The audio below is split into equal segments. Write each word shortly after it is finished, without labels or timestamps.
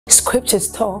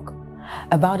Scriptures talk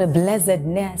about a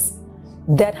blessedness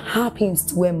that happens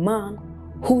to a man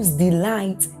whose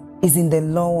delight is in the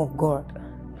law of God.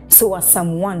 So as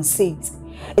Psalm 1 says,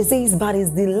 it says, but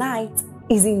his delight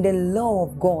is in the law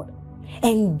of God,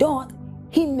 and doth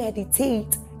he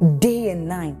meditate day and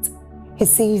night. He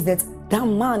says that that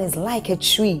man is like a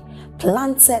tree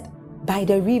planted by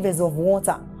the rivers of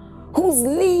water, whose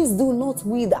leaves do not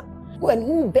wither, and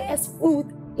who bears fruit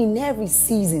in every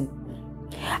season.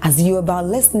 As you're about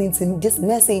listening to this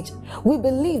message, we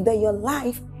believe that your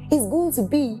life is going to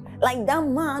be like that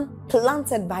man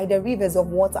planted by the rivers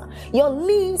of water. Your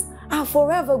leaves are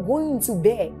forever going to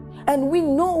bear. And we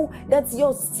know that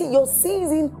your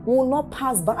season will not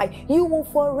pass by. You will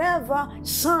forever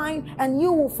shine and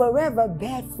you will forever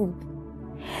bear fruit.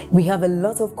 We have a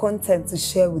lot of content to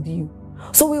share with you.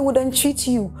 So we would entreat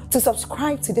you to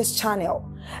subscribe to this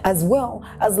channel, as well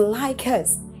as like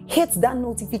us. Hit that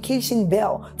notification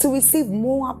bell to receive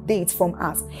more updates from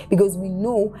us, because we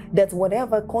know that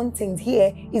whatever content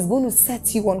here is going to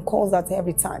set you on course at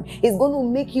every time. It's going to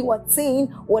make you attain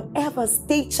whatever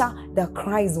stature that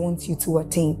Christ wants you to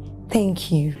attain. Thank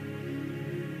you.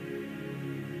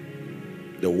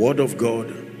 The Word of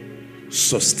God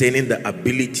sustaining the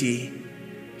ability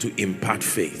to impart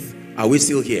faith. Are we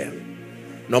still here?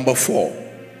 Number 4.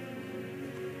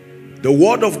 The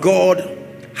Word of God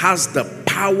has the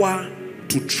power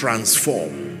to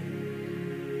transform.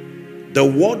 The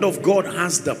Word of God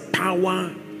has the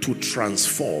power to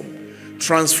transform.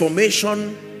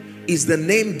 Transformation is the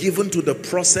name given to the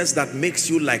process that makes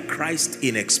you like Christ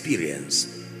in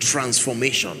experience.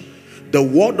 Transformation. The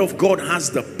Word of God has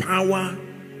the power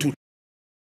to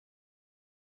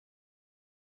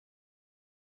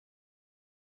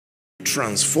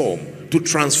transform. To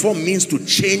transform means to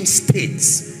change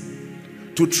states.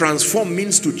 To transform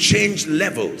means to change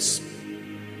levels.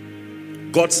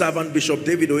 God's servant Bishop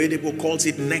David Oyedepo calls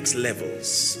it next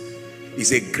levels.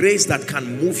 It's a grace that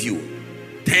can move you.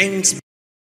 Thanks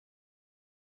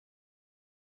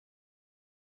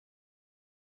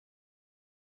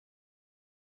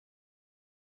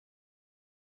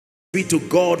be to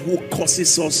God who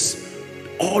causes us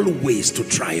always to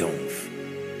triumph.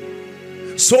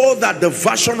 So that the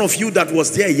version of you that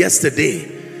was there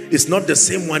yesterday is not the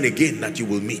same one again that you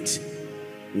will meet.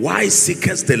 Why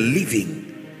seekest the living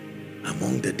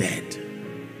among the dead?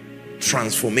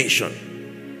 Transformation.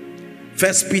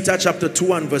 1 Peter chapter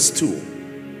 2 and verse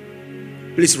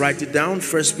 2. Please write it down.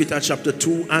 1 Peter chapter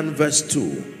 2 and verse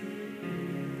 2.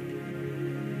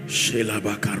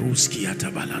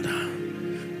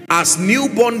 As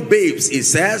newborn babes, it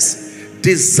says,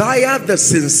 desire the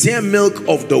sincere milk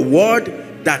of the word,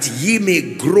 that ye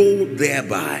may grow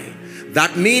thereby.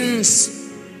 That means,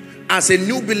 as a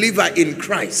new believer in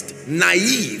Christ,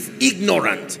 naive,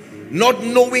 ignorant, not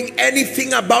knowing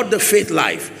anything about the faith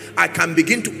life, I can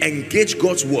begin to engage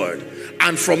God's word.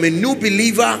 And from a new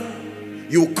believer,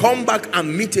 you come back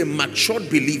and meet a matured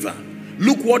believer.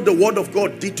 Look what the word of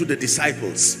God did to the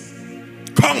disciples.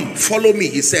 Come, follow me,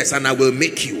 he says, and I will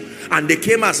make you. And they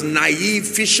came as naive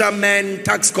fishermen,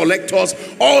 tax collectors,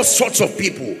 all sorts of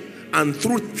people. And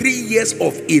through 3 years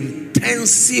of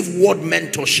intensive word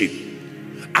mentorship,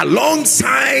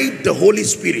 alongside the Holy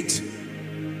Spirit,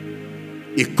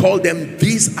 he called them,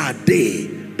 these are they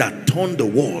that turn the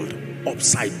world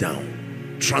upside down.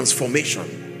 Transformation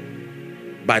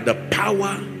by the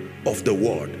power of the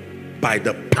word. By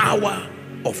the power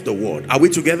of the word. Are we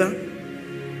together?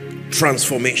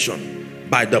 Transformation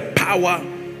by the power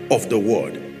of the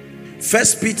word. 1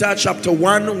 Peter chapter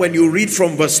 1, when you read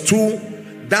from verse 2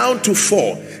 down to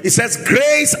 4, it says,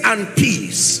 grace and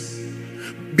peace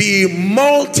be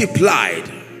multiplied.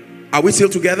 Are we still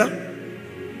together?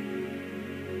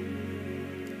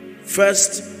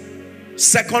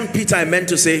 Second Peter, I meant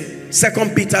to say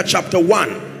 2 Peter chapter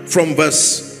 1 from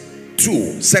verse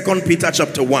 2. 2 Peter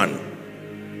chapter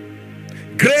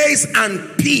 1. Grace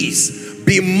and peace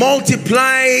be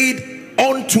multiplied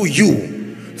unto you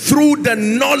through the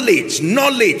knowledge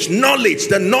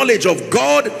of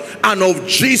God and of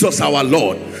Jesus our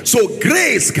Lord. So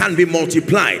grace can be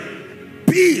multiplied,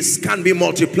 peace can be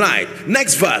multiplied.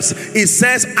 Next verse, it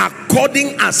says,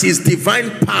 according as his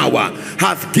divine power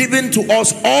hath given to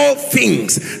us all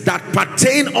things that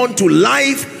pertain unto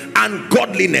life and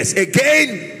godliness.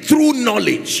 Again, through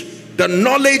knowledge, the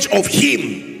knowledge of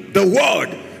him, the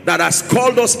word that has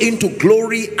called us into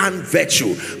glory and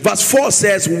virtue. Verse 4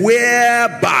 says,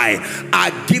 whereby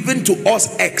are given to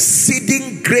us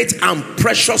exceeding great and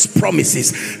precious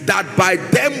promises, that by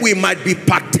them we might be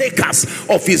partakers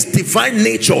of his divine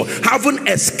nature, having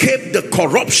escaped the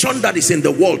corruption that is in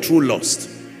the world through lust.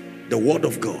 The word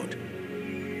of God.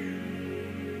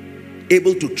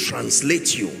 able to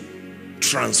translate you,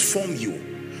 transform you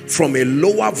from a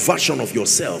lower version of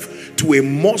yourself to a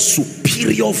more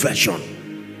superior version.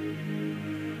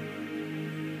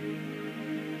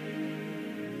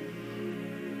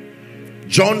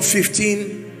 John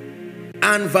 15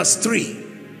 and verse 3.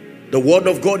 The word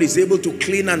of God is able to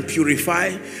clean and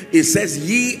purify. It says,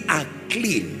 ye are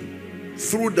clean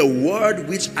through the word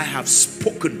which I have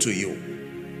spoken to you.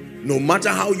 No matter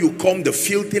how you come, the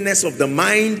filthiness of the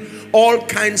mind, all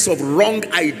kinds of wrong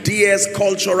ideas,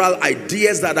 cultural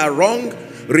ideas that are wrong,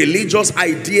 religious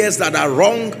ideas that are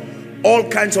wrong, all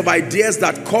kinds of ideas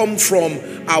that come from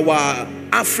our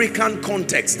African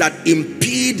context that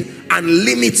impede and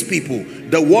limits people.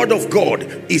 The word of God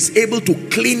is able to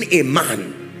clean a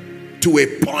man to a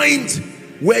point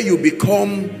where you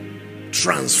become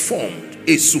transformed,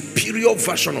 a superior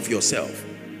version of yourself.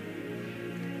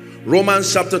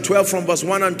 Romans chapter 12 from verse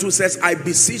 1 and 2 says, I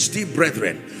beseech thee,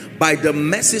 brethren, by the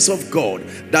mercies of God,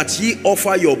 that ye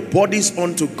offer your bodies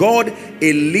unto God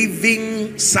a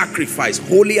living sacrifice,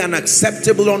 holy and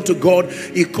acceptable unto God.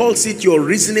 He calls it your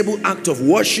reasonable act of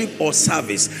worship or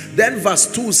service. Then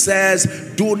verse 2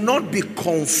 says, do not be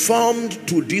conformed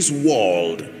to this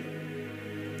world.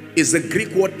 Is the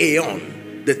Greek word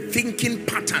aeon, the thinking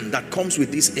pattern that comes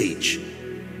with this age.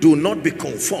 Do not be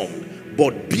conformed,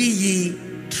 but be ye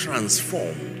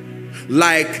transformed.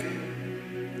 Like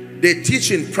they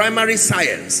teach in primary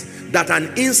science that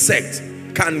an insect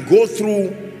can go through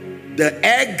the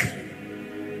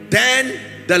egg, then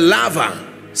the larva,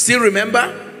 still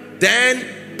remember,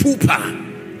 then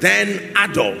pupa, then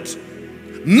adult.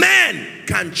 Man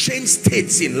can change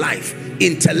states in life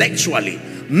intellectually.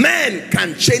 Man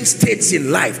can change states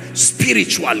in life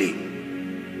spiritually.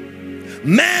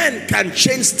 Man can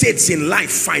change states in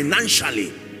life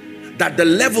financially. That the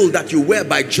level that you were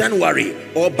by January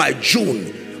or by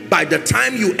June, by the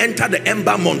time you enter the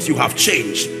ember month, you have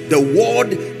changed. The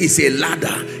word is a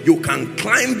ladder. You can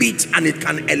climb it and it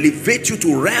can elevate you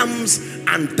to realms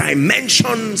and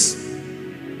dimensions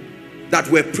that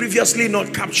were previously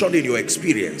not captured in your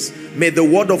experience. May the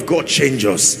word of God change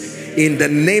us in the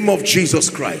name of Jesus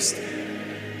Christ.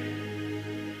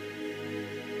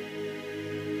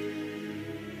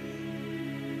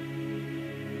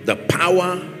 The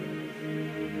power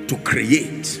to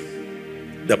create,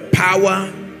 the power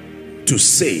to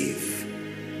save,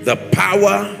 the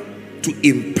power to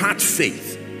impart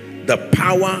faith, the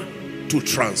power to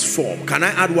transform. Can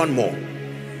I add one more?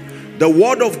 The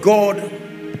word of God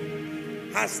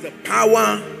has the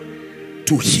power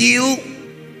to heal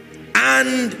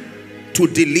and to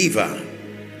deliver.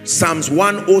 Psalms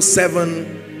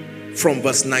 107 from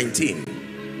verse 19.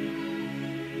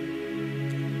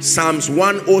 Psalms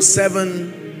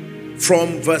 107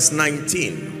 from verse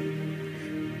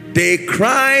 19. They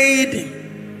cried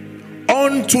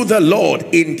unto the Lord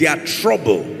in their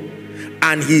trouble,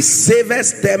 and he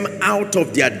saveth them out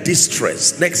of their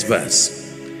distress. Next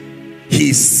verse.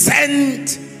 He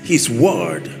sent his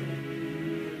word,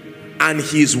 and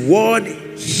his word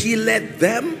healed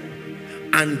them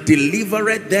and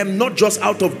delivered them, not just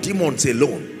out of demons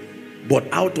alone, but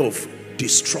out of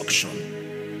destruction.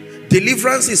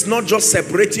 Deliverance is not just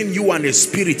separating you and a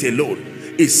spirit alone.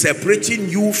 It's separating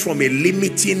you from a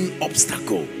limiting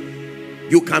obstacle.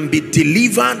 You can be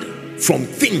delivered from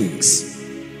things.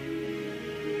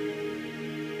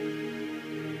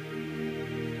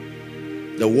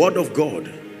 The word of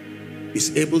God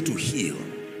is able to heal.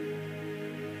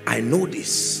 I know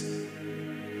this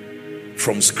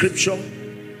from scripture.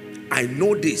 I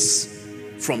know this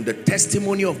from the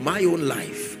testimony of my own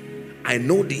life. I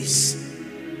know this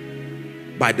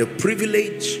by the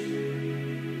privilege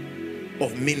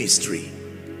of ministry.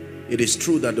 It is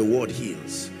true that the word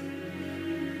heals.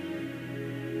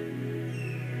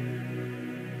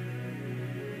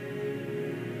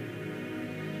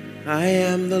 I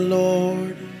am the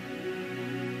Lord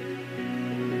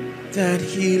that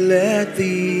healeth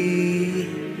thee.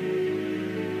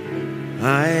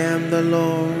 I am the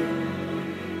Lord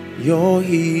your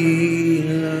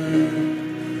healer.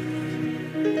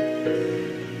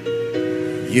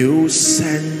 You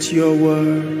sent your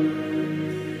word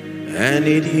and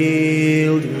it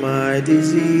healed my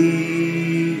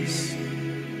disease.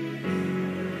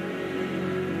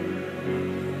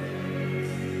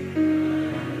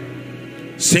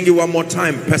 Sing it one more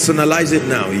time. Personalize it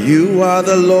now. You are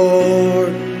the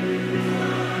Lord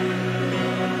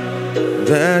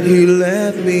that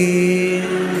healeth me.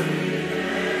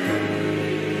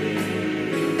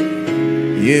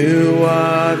 You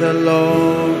are the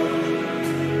Lord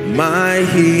my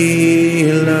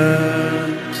healer.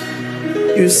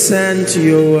 You sent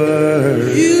your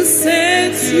word. You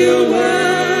sent your word.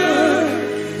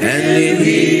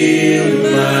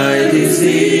 healed my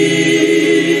disease.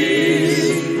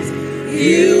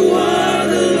 You are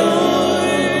the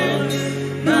Lord,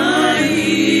 my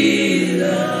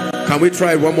healer. Can we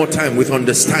try one more time with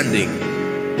understanding?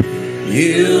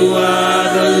 You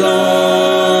are the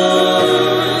Lord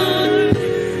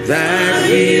that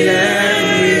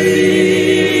healeth me.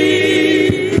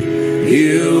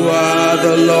 You are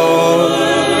the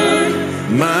Lord,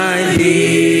 my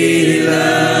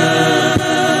healer.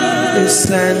 You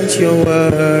sent your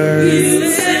word.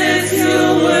 You sent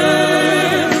your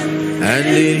word, and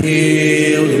it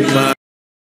healed my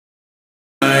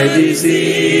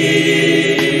disease.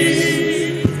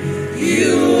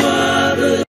 You are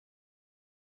the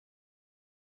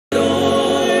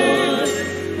Lord,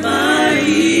 my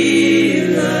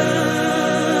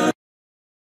healer.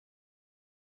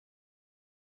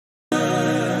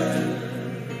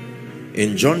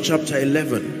 In John chapter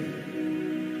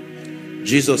 11,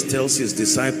 Jesus tells his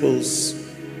disciples,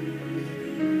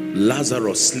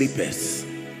 Lazarus sleepeth.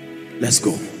 Let's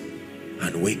go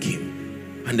and wake him.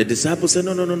 And the disciples said,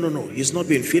 no. He's not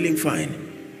been feeling fine.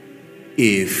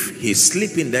 If he's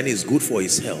sleeping, then it's good for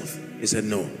his health. He said,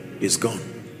 no, he's gone.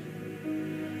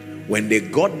 When they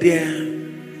got there,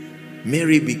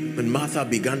 Mary and Martha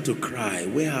began to cry,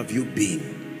 where have you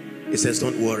been? He says,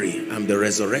 don't worry, I'm the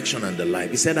resurrection and the life.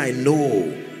 He said, I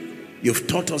know, you've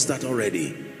taught us that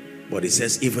already. But he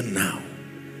says, even now,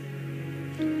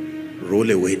 roll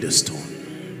away the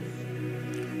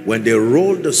stone. When they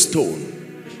rolled the stone,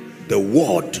 the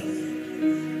word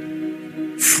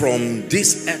from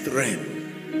this earth realm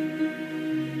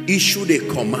issued a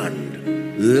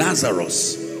command,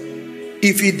 Lazarus.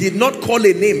 If he did not call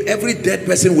a name, every dead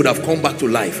person would have come back to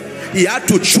life. He had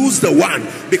to choose the one,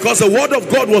 because the word of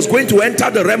God was going to enter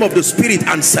the realm of the spirit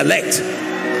and select.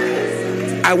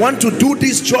 I want to do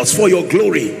this just for your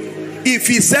glory. If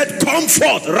he said come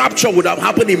forth, rapture would have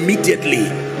happened immediately.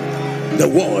 The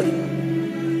word,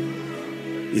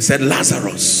 he said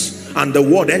Lazarus, and the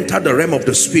word entered the realm of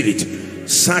the spirit,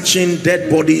 searching dead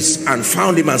bodies, and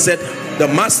found him and said, the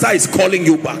master is calling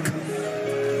you back.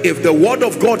 If the word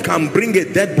of God can bring a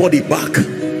dead body back,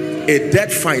 a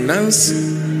dead finance,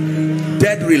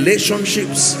 dead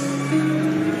relationships,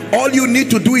 all you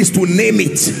need to do is to name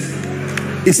it.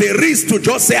 It's a risk to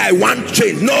just say I want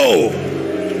change. No.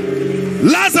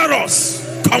 Lazarus,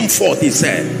 come forth, he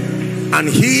said. And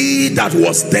he that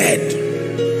was dead,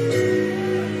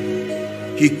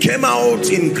 he came out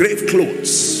in grave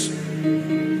clothes.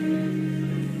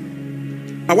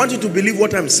 I want you to believe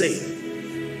what I'm saying.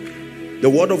 The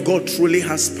word of God truly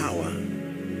has power.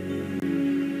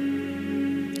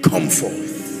 Come forth.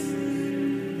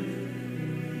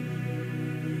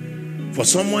 For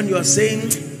someone, you are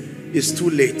saying it's too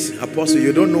late. Apostle,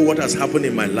 you don't know what has happened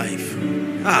in my life.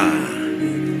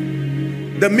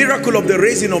 The miracle of the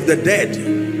raising of the dead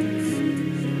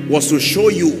was to show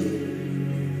you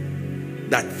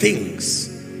that things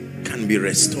can be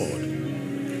restored.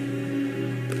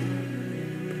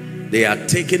 They are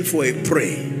taken for a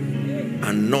prey,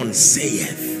 and none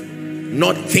saith,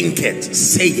 not thinketh,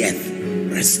 saith,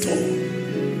 restore.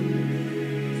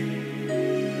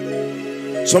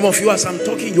 Some of you, as I'm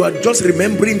talking, you are just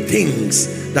remembering things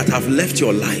that have left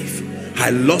your life. I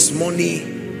lost money,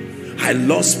 I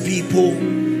lost people.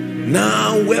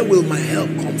 Now where will my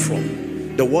help come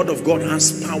from? The word of God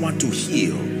has power to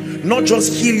heal. Not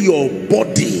just heal your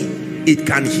body, it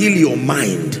can heal your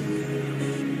mind.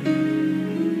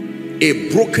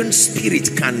 A broken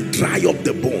spirit can dry up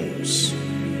the bones.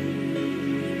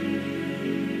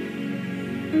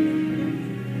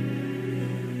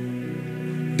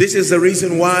 This is the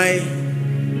reason why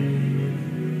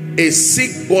a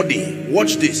sick body,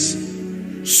 watch this,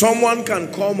 someone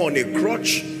can come on a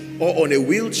crutch or on a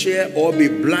wheelchair or be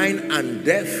blind and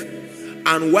deaf,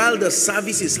 and while the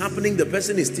service is happening, the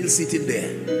person is still sitting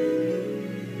there.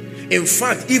 In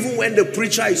fact, even when the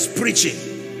preacher is preaching,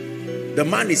 the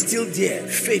man is still there.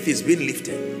 Faith is being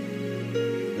lifted.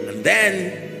 And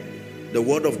then the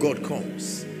word of God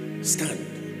comes. Stand.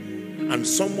 And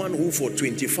someone who for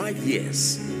 25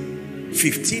 years,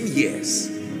 15 years,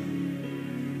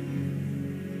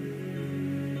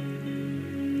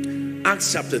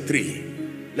 Acts chapter 3.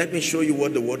 Let me show you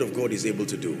what the word of God is able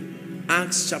to do.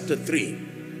 Acts chapter 3.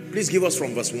 Please give us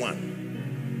from verse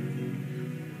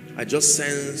 1. I just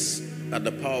sense that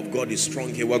the power of God is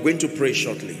strong here. We're going to pray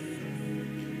shortly.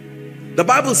 The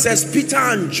Bible says Peter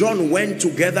and John went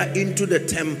together into the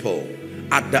temple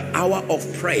at the hour of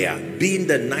prayer, being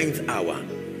the 9th hour.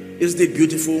 Isn't it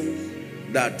beautiful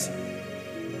that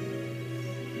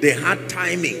they had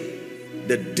timing,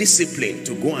 the discipline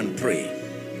to go and pray?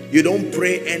 You don't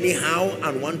pray anyhow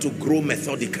and want to grow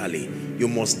methodically. You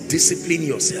must discipline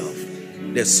yourself.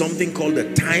 There's something called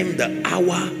the time, the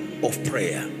hour of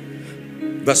prayer.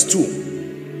 Verse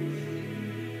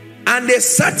 2. And a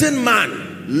certain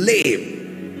man,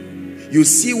 lame. You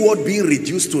see what being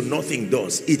reduced to nothing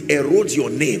does. It erodes your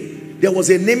name. There was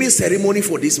a naming ceremony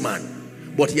for this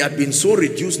man, but he had been so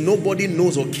reduced, nobody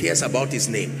knows or cares about his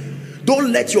name.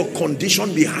 Don't let your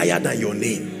condition be higher than your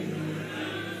name.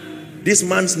 This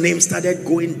man's name started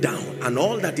going down, and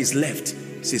all that is left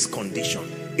is his condition.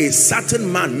 A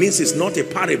certain man means it's not a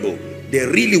parable. There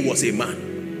really was a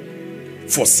man.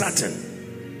 For certain.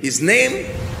 His name,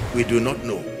 we do not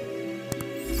know.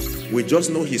 We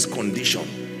just know his condition.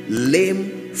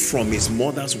 Lame from his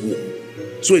mother's womb.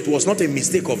 So it was not a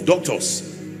mistake of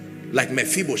doctors like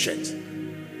Mephibosheth.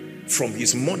 From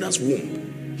his mother's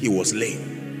womb, he was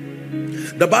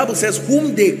lame. The Bible says,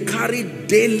 whom they carried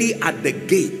daily at the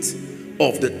gate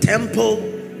of the temple,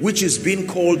 which is being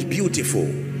called Beautiful.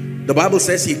 The Bible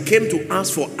says he came to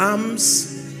ask for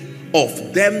alms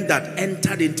of them that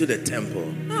entered into the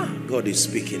temple. God is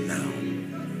speaking now.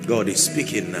 God is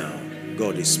speaking now.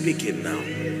 God is speaking now.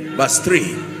 Verse 3.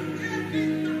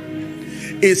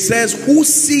 It says, who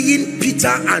seeing Peter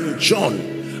and John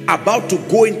about to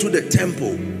go into the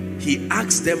temple, he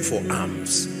asked them for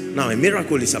alms. Now a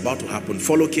miracle is about to happen.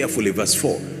 Follow carefully. Verse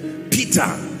 4. Peter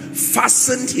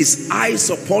fastened his eyes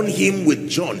upon him with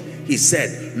John. He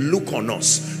said, look on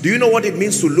us. Do you know what it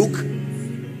means to look?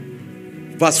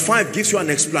 Verse 5 gives you an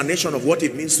explanation of what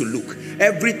it means to look.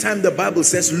 Every time the Bible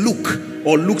says look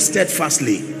or look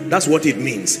steadfastly, that's what it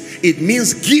means. It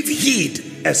means give heed,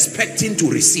 expecting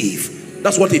to receive.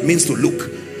 That's what it means to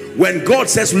look. When God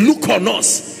says look on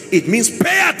us, it means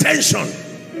pay attention.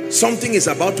 Something is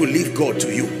about to leave God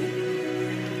to you.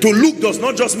 To look does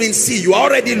not just mean see. You are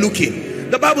already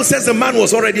looking. The Bible says the man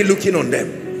was already looking on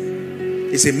them.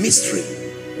 It's a mystery.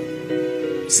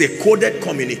 It's a coded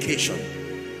communication.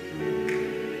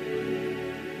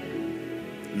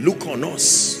 Look on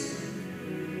us.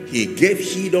 He gave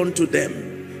heed unto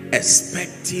them,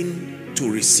 expecting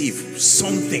to receive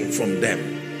something from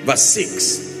them. Verse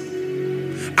 6.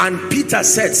 And Peter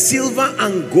said, silver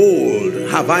and gold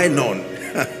have I none,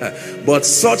 but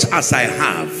such as I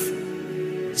have,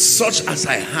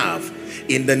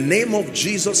 in the name of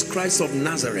Jesus Christ of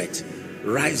Nazareth,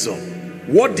 rise up.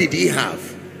 What did he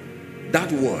have?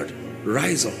 That word,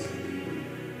 rise up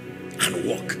and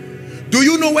walk. Do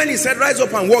you know when he said rise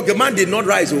up and walk, the man did not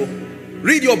rise up?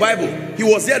 Read your Bible. He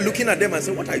was there looking at them and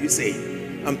said, what are you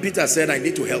saying? And Peter said, I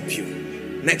need to help you.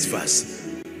 Next verse.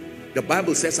 The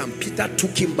Bible says, and Peter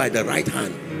took him by the right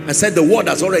hand and said, the word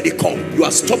has already come. You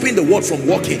are stopping the word from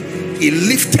walking. He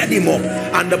lifted him up.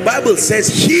 And the Bible says,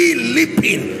 he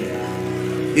leaping,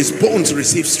 his bones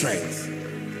receive strength.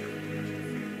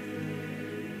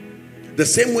 The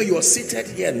same way you are seated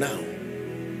here now.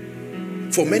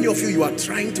 For many of you, you are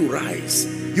trying to rise.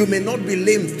 You may not be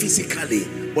lame physically,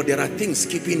 but there are things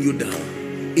keeping you down.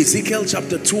 Ezekiel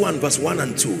chapter 2 and verse 1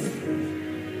 and 2.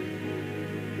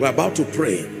 We're about to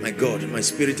pray. My God, my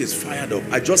spirit is fired up.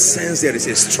 I just sense there is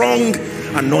a strong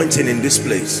anointing in this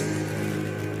place.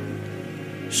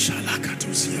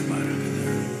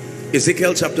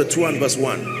 Ezekiel chapter 2 and verse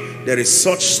 1. There is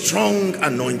such strong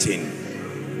anointing.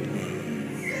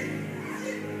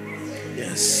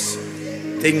 Yes.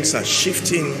 Things are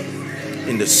shifting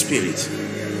in the spirit.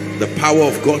 The power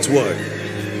of God's word.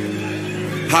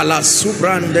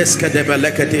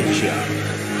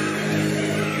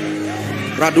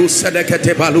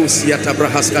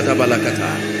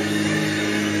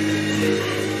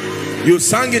 You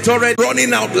sang it already.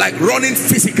 Running out like running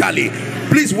physically.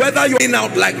 Please, whether you're in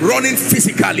out like running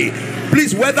physically,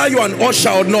 please, whether you're an usher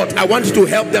or not, I want you to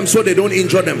help them so they don't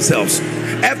injure themselves.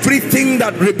 Everything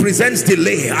that represents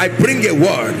delay, I bring a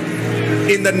word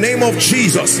in the name of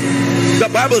Jesus. The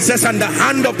Bible says, and the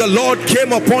hand of the Lord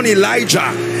came upon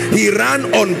Elijah. He ran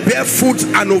on barefoot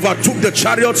and overtook the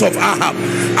chariots of Ahab.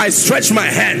 I stretch my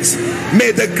hands.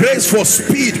 May the grace for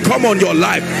speed come on your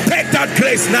life. Take that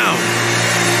grace now.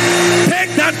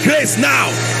 Take that grace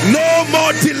now. No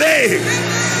more delay.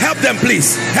 Help them,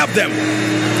 please. Help them.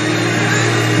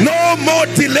 No more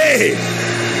delay.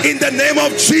 In the name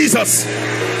of Jesus.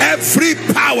 Every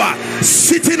power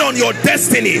sitting on your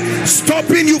destiny,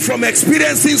 stopping you from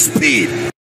experiencing speed,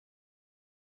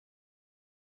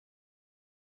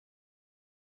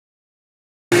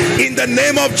 in the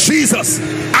name of Jesus,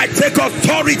 I take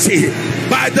authority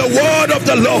by the word of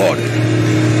the Lord.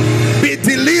 Be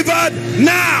delivered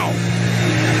now.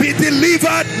 Be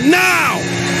delivered now.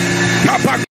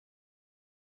 Papa.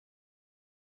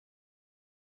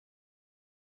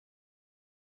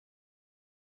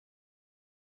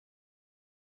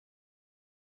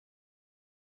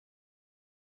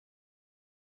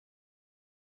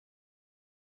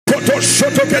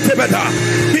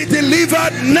 Be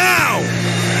delivered now.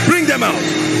 Bring them out.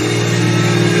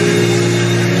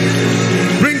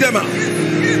 Bring them out.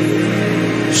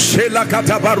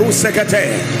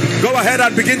 Go ahead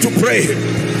and begin to pray.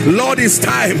 Lord, it's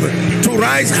time to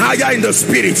rise higher in the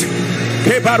spirit.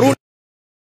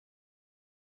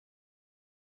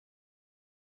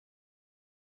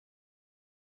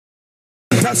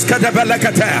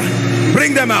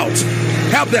 Bring them out.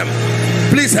 Help them.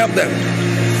 Please help them.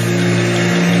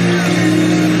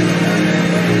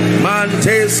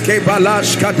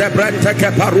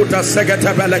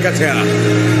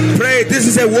 Pray. This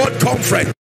is a word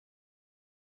conference.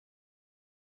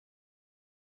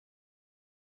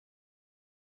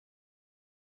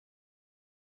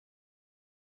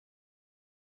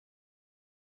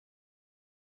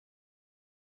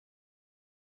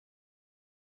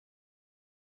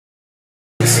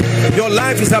 Your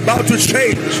life is about to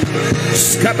change.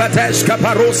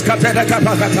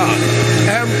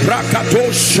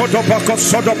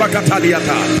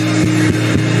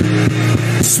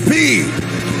 Speed.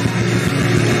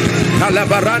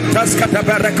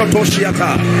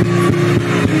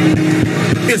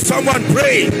 Is someone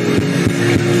praying?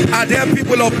 Are there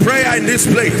people of prayer in this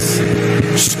place?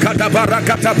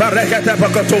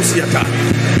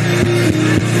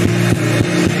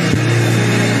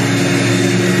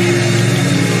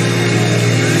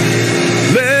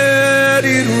 Let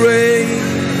it rain.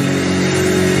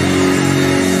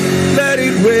 Let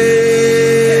it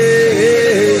rain.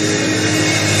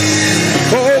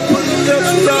 Open the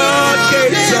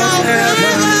floodgates of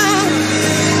heaven.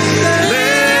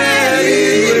 Let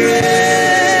it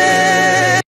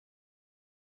rain.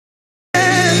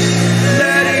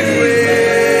 Let it rain.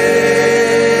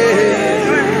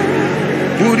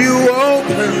 Would you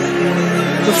open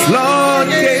the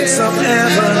floodgates of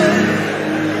heaven?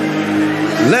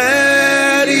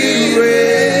 Let it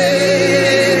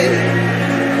rain.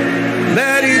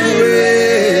 Let it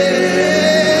rain.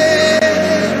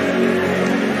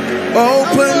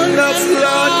 Open the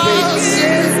floodgates.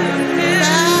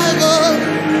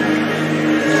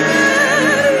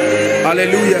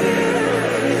 Hallelujah.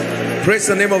 Praise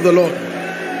the name of the Lord.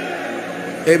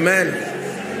 Amen.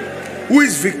 Who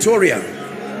is Victoria?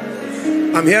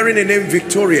 I'm hearing the name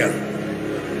Victoria.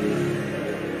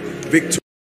 Victoria.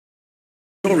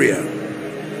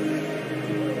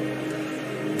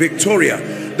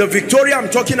 The Victoria I'm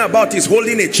talking about is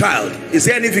holding a child. Is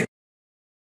there any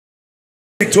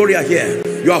Victoria here?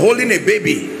 You are holding a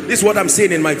baby. This is what I'm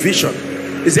seeing in my vision.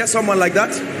 Is there someone like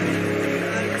that?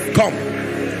 Come.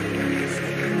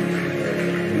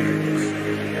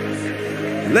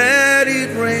 Let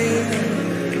it rain.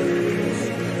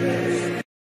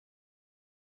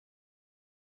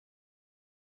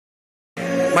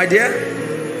 My dear,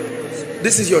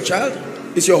 this is your child?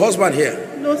 Is your husband here?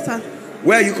 No, sir.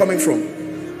 Where are you coming from?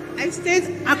 I stayed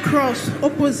across,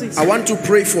 opposite. I want to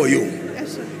pray for you.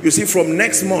 Yes, sir. You see, from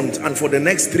next month and for the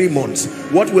next 3 months,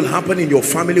 what will happen in your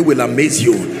family will amaze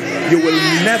you. You will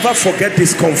never forget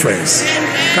this conference.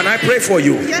 Can I pray for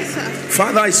you? Yes, sir.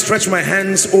 Father, I stretch my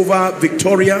hands over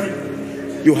Victoria.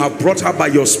 You have brought her by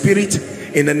your spirit.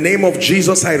 In the name of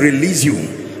Jesus, I release you.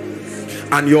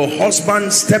 And your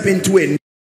husband step into a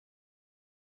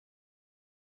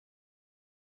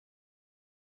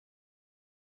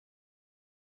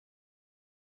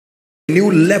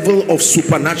new level of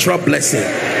supernatural blessing.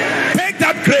 Take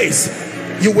that grace.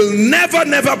 You will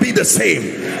never be the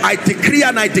same. I decree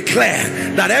and I declare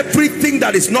that everything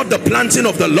that is not the planting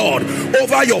of the Lord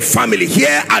over your family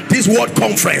here at this word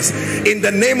conference, in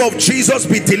the name of Jesus,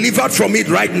 be delivered from it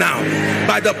right now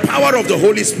by the power of the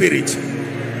Holy Spirit.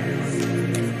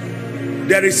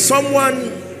 There is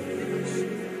someone,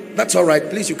 that's all right,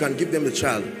 please, you can give them the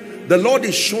child. The Lord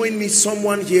is showing me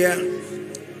someone here.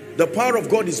 The power of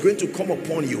God is going to come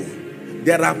upon you.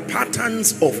 There are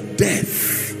patterns of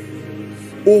death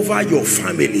over your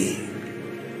family,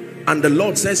 and the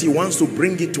Lord says he wants to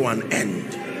bring it to an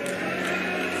end.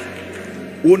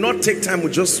 We'll not take time,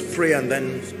 we'll just pray and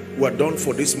then we're done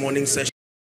for this morning session.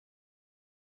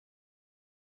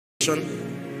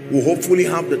 We'll hopefully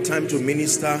have the time to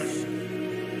minister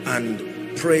and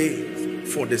pray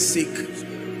for the sick.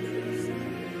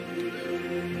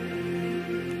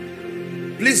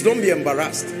 Please don't be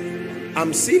embarrassed.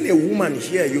 I'm seeing a woman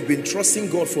here. You've been trusting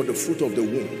God for the fruit of the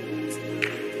womb.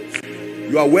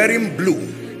 You are wearing blue.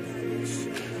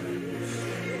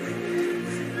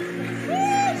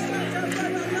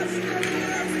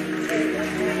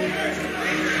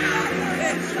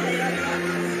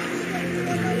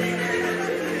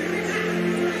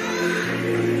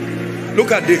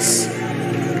 Look at this.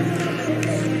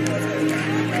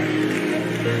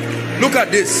 Look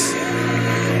at this.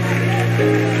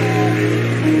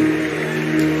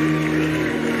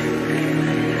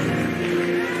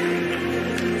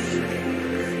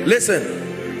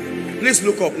 Listen, please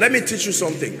look up. Let me teach you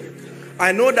something.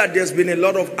 I know that there's been a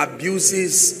lot of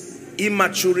abuses,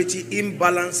 immaturity,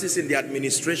 imbalances in the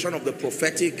administration of the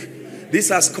prophetic. This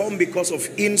has come because of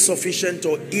insufficient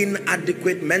or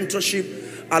inadequate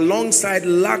mentorship alongside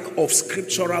lack of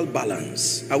scriptural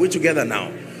balance. Are we together now?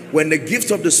 When the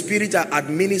gifts of the Spirit are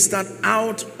administered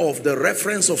out of the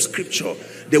reference of scripture,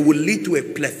 they will lead to a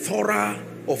plethora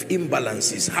of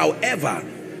imbalances. However,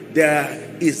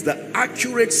 there is the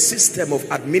accurate system of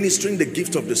administering the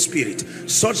gift of the Spirit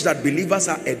such that believers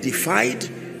are edified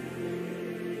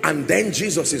and then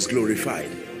Jesus is glorified.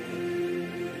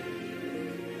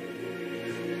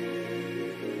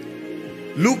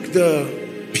 Look, the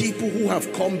people who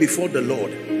have come before the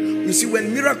Lord. You see,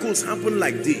 when miracles happen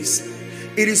like this,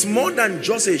 it is more than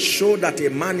just a show that a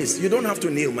man is, you don't have to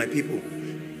kneel, my people.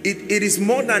 It is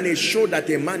more than a show that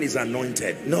a man is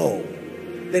anointed. No,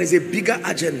 there is a bigger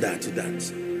agenda to that.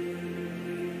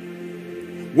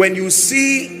 When you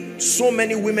see so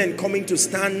many women coming to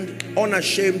stand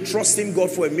unashamed, trusting God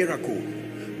for a miracle,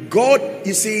 God,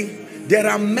 you see, there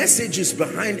are messages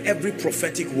behind every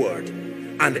prophetic word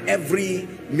and every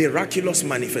miraculous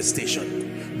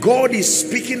manifestation. God is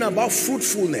speaking about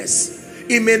fruitfulness.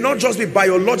 It may not just be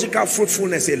biological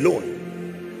fruitfulness alone.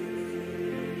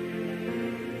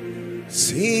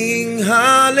 Sing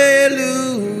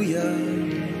hallelujah,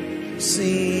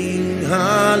 sing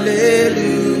hallelujah,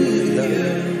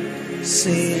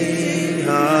 sing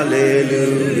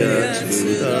hallelujah to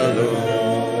the Lord.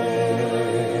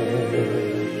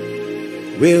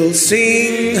 We'll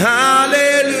sing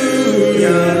hallelujah,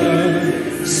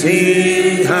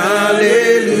 sing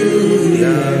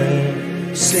hallelujah,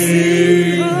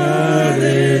 sing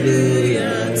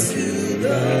hallelujah to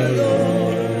the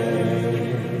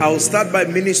Lord. I'll start by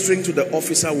ministering to the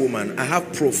officer woman. I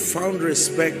have profound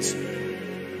respect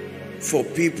for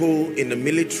people in the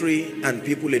military and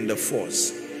people in the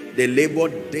force. They labor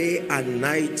day and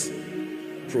night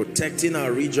protecting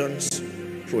our regions,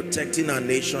 protecting our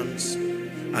nations,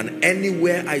 and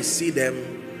anywhere I see them,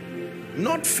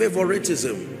 not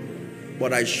favoritism,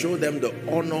 but I show them the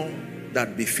honor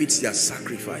that befits their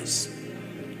sacrifice.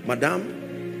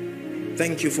 Madam,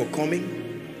 thank you for coming.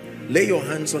 Lay your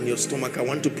hands on your stomach. I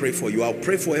want to pray for you. I'll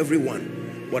pray for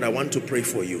everyone, but I want to pray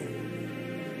for you.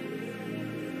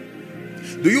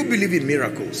 Do you believe in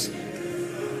miracles?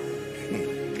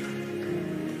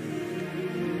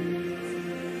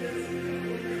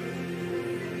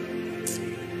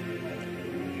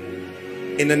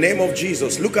 In the name of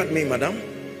Jesus, look at me, madam.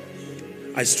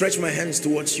 I stretch my hands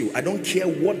towards you. I don't care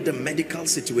what the medical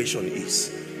situation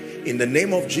is. In the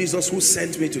name of Jesus who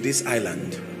sent me to this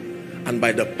island, and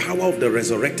by the power of the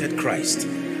resurrected Christ,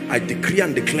 I decree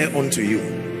and declare unto you,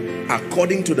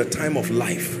 according to the time of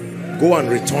life, go and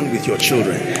return with your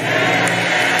children. In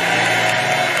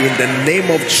the name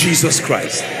of Jesus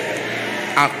Christ,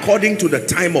 according to the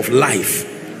time of life,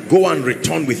 go and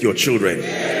return with your children.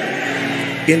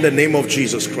 In the name of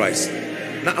Jesus Christ.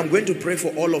 Now I'm going to pray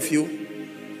for all of you.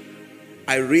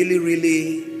 I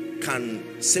really can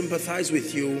sympathize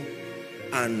with you,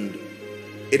 and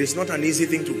it is not an easy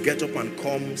thing to get up and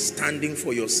come standing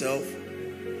for yourself,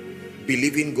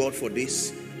 believing God for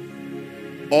this.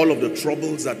 All of the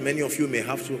troubles that many of you may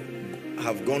have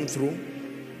gone through.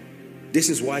 This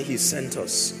is why he sent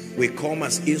us. We come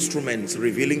as instruments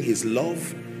revealing his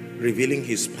love, revealing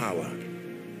his power.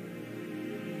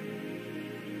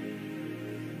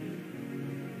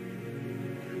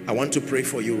 I want to pray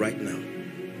for you right now.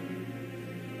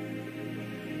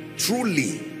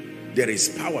 Truly, there is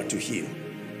power to heal.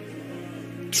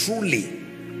 Truly,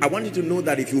 I want you to know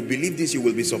that if you believe this, you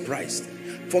will be surprised.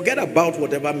 Forget about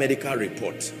whatever medical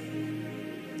report.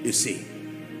 You see,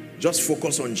 just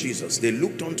focus on Jesus. They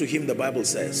looked unto him, the Bible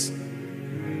says,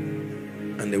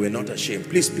 and they were not ashamed.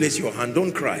 Please place your hand.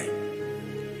 Don't cry.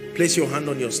 Place your hand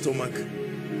on your stomach.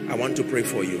 I want to pray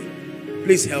for you.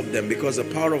 Please help them, because the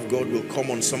power of God will come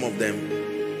on some of them.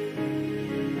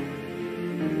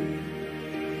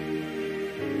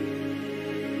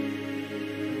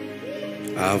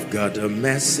 I've got a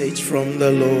message from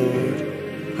the Lord.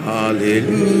 Hallelujah.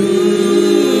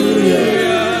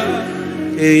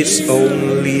 It's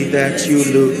only that you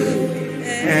look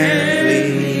and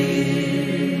believe.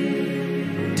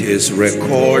 'Tis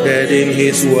recorded in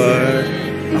his word.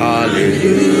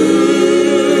 Hallelujah.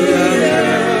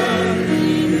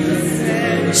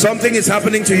 Something is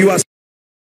happening to you as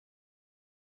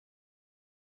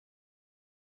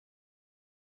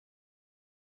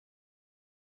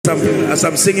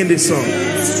I'm singing this song.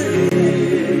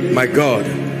 My God.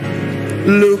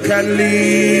 Look and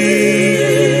lead,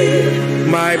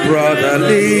 my brother,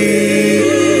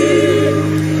 lead.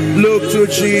 Look to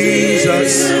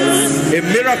Jesus. A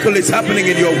miracle is happening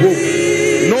in your womb.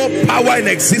 No power in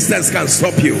existence can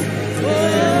stop you.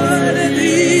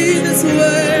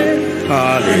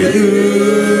 Hallelujah.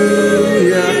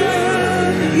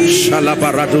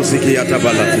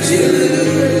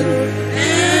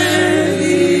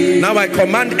 Now I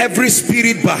command every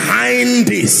spirit behind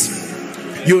this.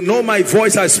 You know my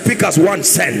voice, I speak as one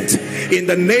sent. In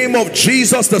the name of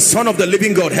Jesus, the Son of the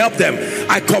living God, help them.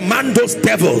 I command those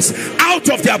devils out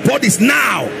of their bodies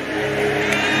now.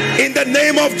 In the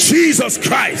name of Jesus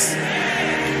Christ.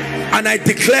 And I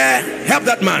declare, help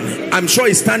that man. I'm sure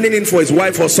he's standing in for his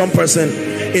wife or some person.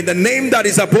 In the name that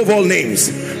is above all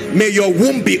names, may your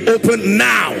womb be opened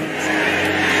now.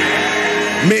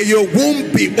 May your womb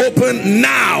be opened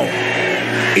now.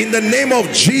 In the name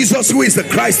of Jesus, who is the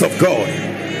Christ of God.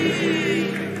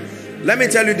 Let me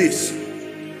tell you this.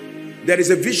 There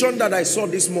is a vision that I saw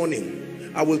this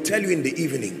morning. I will tell you in the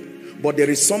evening. But there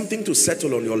is something to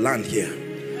settle on your land here.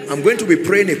 I'm going to be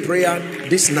praying a prayer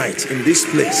this night in this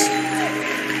place.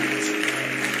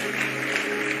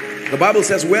 The Bible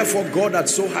says, wherefore God had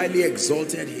so highly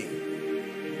exalted him,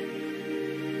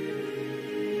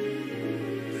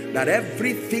 that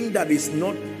everything that is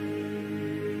not,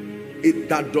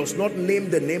 that does not name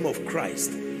the name of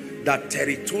Christ, that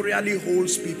territorially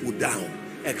holds people down,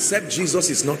 except Jesus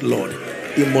is not Lord,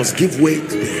 he must give way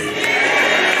to them.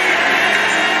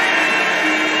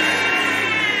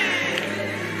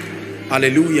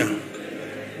 Hallelujah.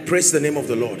 Praise the name of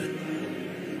the Lord.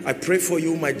 I pray for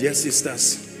you, my dear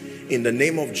sisters, in the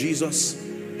name of Jesus,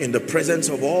 in the presence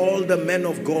of all the men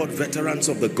of God, veterans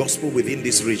of the gospel within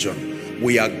this region.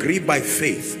 We agree by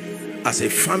faith as a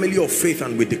family of faith,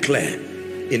 and we declare,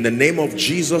 in the name of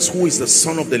Jesus, who is the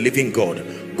Son of the living God,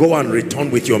 go and return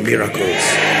with your miracles.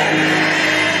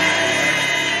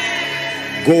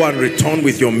 Go and return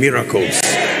with your miracles.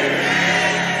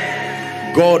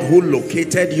 God who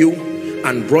located you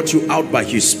and brought you out by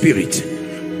his Spirit.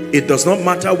 It does not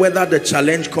matter whether the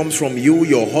challenge comes from you,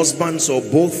 your husbands, or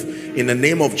both. In the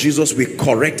name of Jesus, we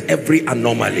correct every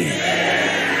anomaly.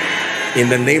 In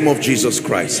the name of Jesus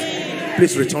Christ.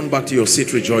 Please return back to your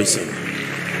seat rejoicing.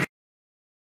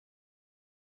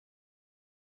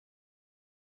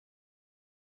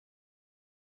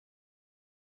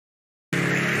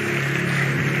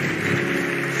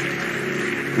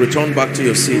 Return back to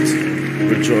your seat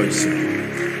rejoicing.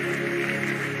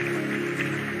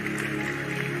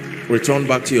 Return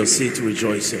back to your seat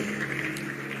rejoicing.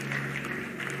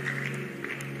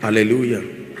 Hallelujah.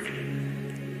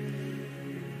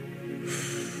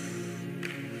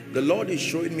 The Lord is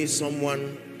showing me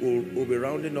someone, we'll be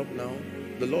rounding up now.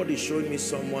 The Lord is showing me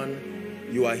someone,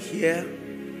 you are here,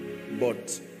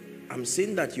 but I'm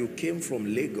seeing that you came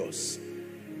from Lagos.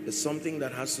 It's something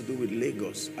that has to do with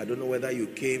Lagos. I don't know whether you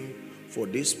came for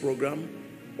this program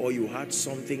or you had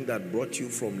something that brought you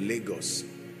from Lagos.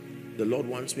 The Lord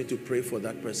wants me to pray for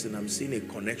that person. I'm seeing a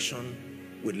connection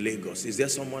with Lagos. Is there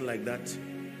someone like that?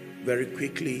 Very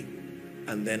quickly,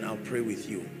 and then I'll pray with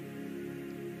you.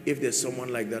 If there's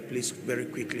someone like that, please, very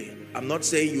quickly. I'm not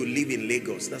saying you live in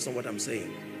Lagos. That's not what I'm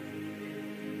saying.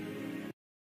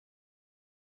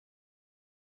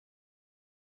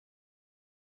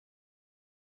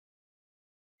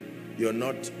 You're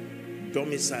not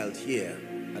domiciled here.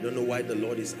 I don't know why the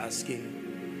Lord is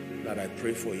asking that I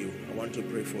pray for you. I want to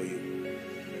pray for you.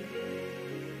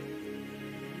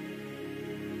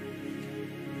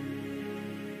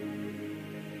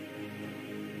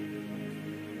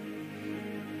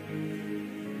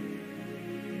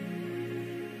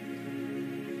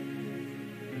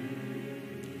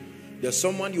 There's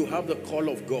someone, you have the call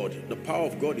of God. The power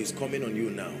of God is coming on you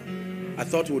now. I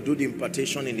thought we'll do the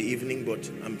impartation in the evening, but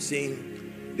I'm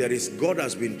saying there is, God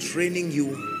has been training you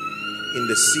in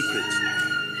the secret.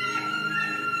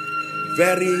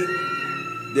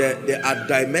 There are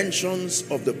dimensions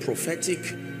of the prophetic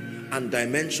and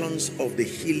dimensions of the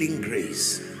healing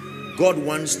grace. God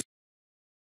wants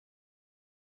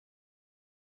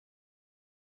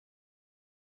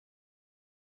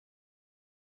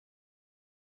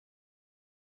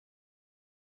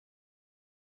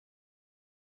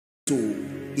to,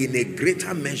 in a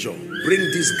greater measure, bring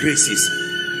these graces,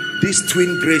 these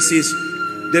twin graces.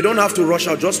 They don't have to rush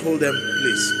out, just hold them,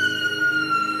 please.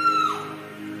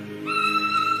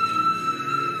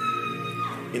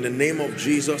 In the name of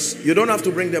Jesus, you don't have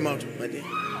to bring them out, my dear.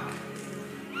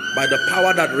 By the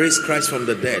power that raised Christ from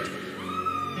the dead,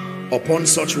 upon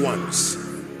such ones,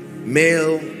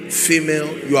 male,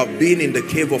 female, you have been in the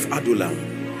cave of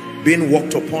Adullam, being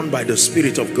walked upon by the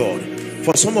Spirit of God.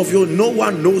 For some of you, no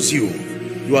one knows you.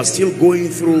 You are still going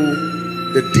through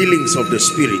the dealings of the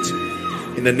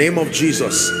Spirit. In the name of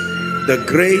Jesus, the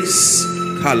grace,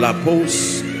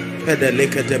 kalapos,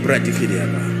 pedelekete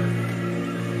bratifidiaba.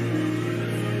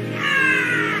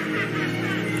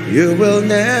 You will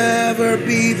never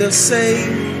be the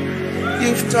same.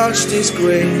 You've touched His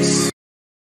grace.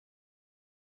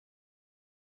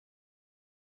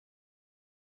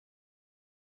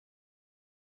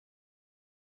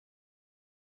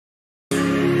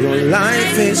 Your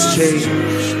life is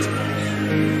changed.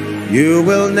 You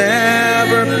will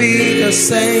never be the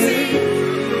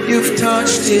same. You've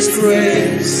touched His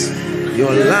grace.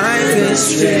 Your life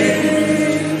is changed.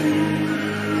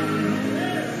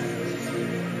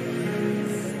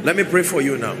 Let me pray for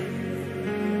you now.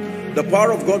 The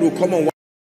power of God will come on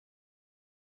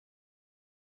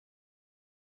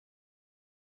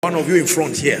one of you in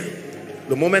front here.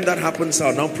 The moment that happens,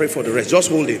 I'll now pray for the rest. Just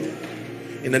hold it.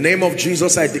 In the name of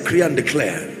Jesus, I decree and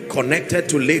declare, connected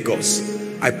to Lagos,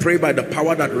 I pray by the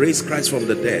power that raised Christ from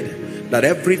the dead, that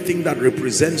everything that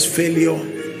represents failure,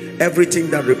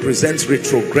 everything that represents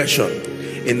retrogression,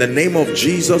 in the name of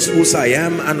Jesus, whose I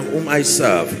am and whom I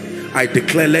serve, I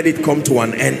declare, let it come to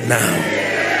an end now.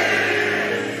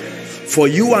 For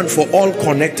you and for all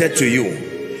connected to you,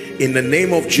 in the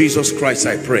name of Jesus Christ,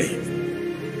 I pray.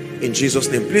 In Jesus'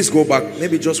 name. Please go back.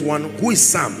 Maybe just one. Who is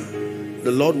Sam?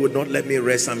 The Lord would not let me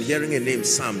rest. I'm hearing a name,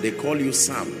 Sam. They call you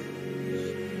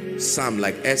Sam. Sam,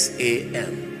 like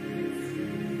S-A-M.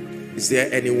 Is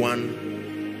there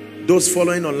anyone? Those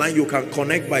following online, you can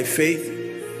connect by faith.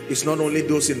 It's not only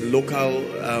those in the local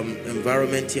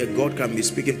environment here. God can be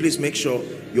speaking. Please make sure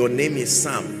your name is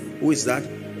Sam. Who is that?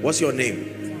 What's your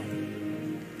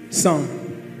name? Sam.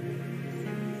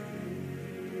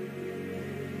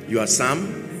 You are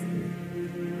Sam?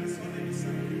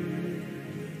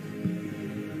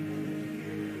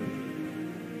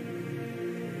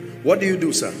 What do you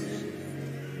do, sir?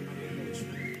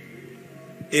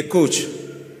 A coach.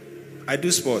 I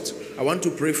do sport. I want to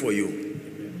pray for you.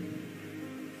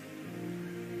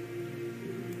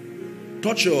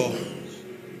 Touch your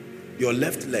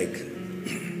left leg.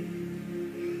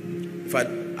 If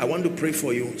I want to pray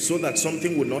for you so that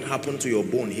something will not happen to your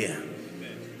bone here,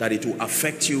 that it will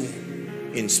affect you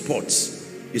in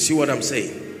sports. You see what I'm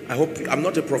saying? I hope I'm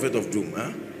not a prophet of doom.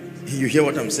 Huh? You hear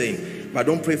what I'm saying? But I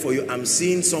don't pray for you. I'm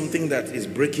seeing something that is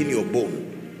breaking your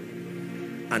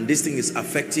bone, and this thing is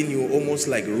affecting you, almost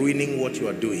like ruining what you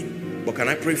are doing. But can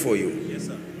I pray for you? Yes,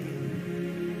 sir.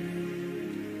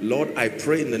 Lord, I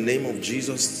pray in the name of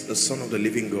Jesus, the Son of the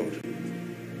living God.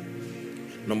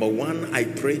 Number one, I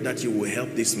pray that you will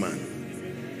help this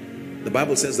man. The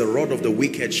Bible says the rod of the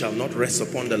wicked shall not rest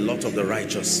upon the lot of the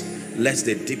righteous, lest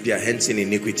they dip their hands in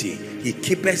iniquity. He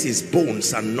keepeth his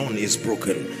bones and none is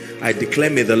broken. I declare,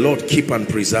 may the Lord keep and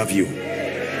preserve you.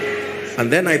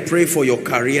 And then I pray for your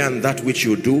career and that which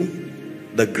you do,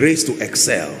 the grace to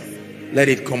excel. Let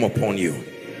it come upon you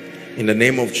in the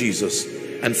name of Jesus.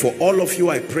 And for all of you,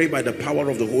 I pray by the power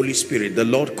of the Holy Spirit. The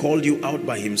Lord called you out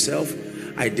by himself.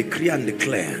 I decree and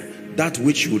declare that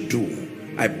which you do,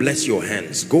 I bless your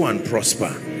hands. Go and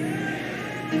prosper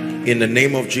in the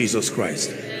name of Jesus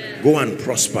Christ. Go and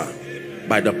prosper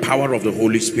by the power of the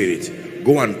Holy Spirit.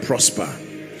 Go and prosper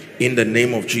in the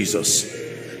name of Jesus.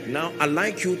 Now I'd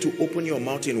like you to open your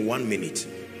mouth in 1 minute.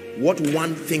 What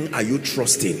one thing are you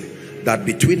trusting that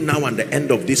between now and the end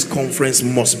of this conference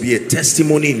must be a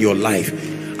testimony in your life?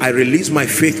 I release my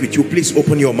faith with you. Please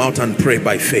open your mouth and pray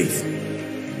by faith.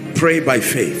 Pray by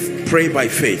faith. Pray by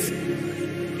faith.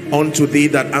 Unto thee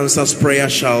that answers prayer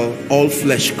shall all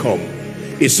flesh come.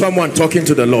 Is someone talking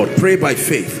to the Lord? Pray by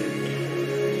faith.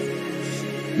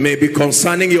 Maybe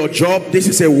concerning your job, this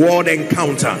is a word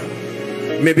encounter.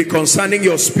 Maybe concerning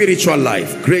your spiritual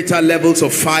life, greater levels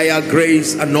of fire,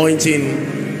 grace,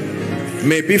 anointing.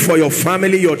 Maybe for your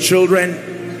family, your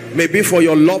children. Maybe for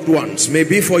your loved ones.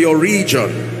 Maybe for your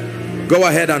region. Go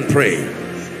ahead and pray.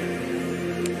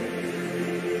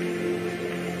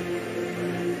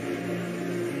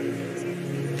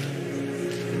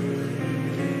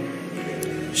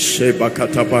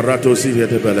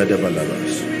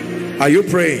 Are you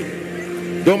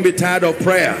praying? Don't be tired of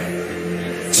prayer.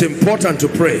 It's important to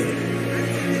pray.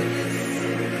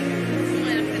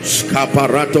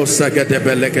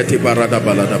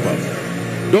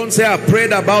 Don't say I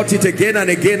prayed about it again and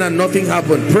again and nothing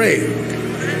happened. Pray.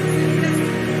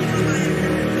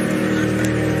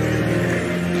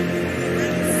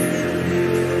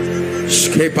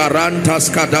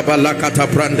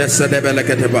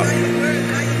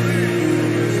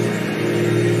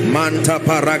 Manta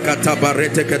parakata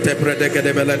barete kete predeke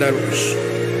de beledarush.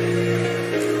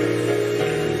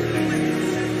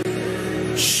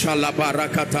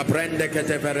 Shalabarakata brende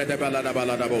kete verede balada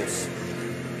baladabos.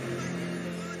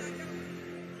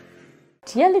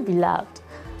 Dearly beloved,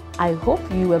 I hope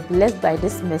you were blessed by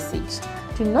this message.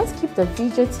 Do not keep the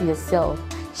video to yourself.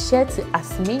 Share to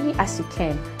as many as you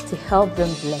can to help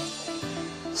them bless.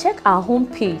 Check our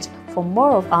homepage for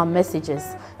more of our messages.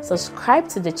 Subscribe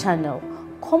to the channel,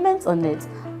 comment on it,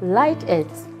 like it.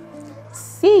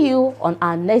 See you on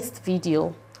our next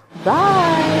video.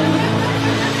 Bye.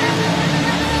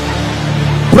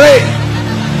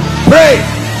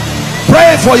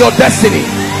 Pray for your destiny.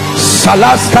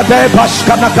 Salas kade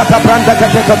bashkana kata branda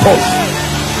kate katos.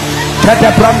 Kade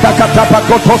branda kata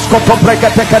pakotos koto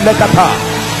brekete kele kata.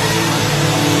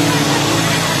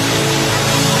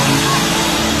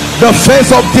 The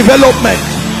phase of development.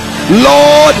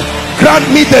 Lord, grant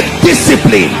me the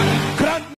discipline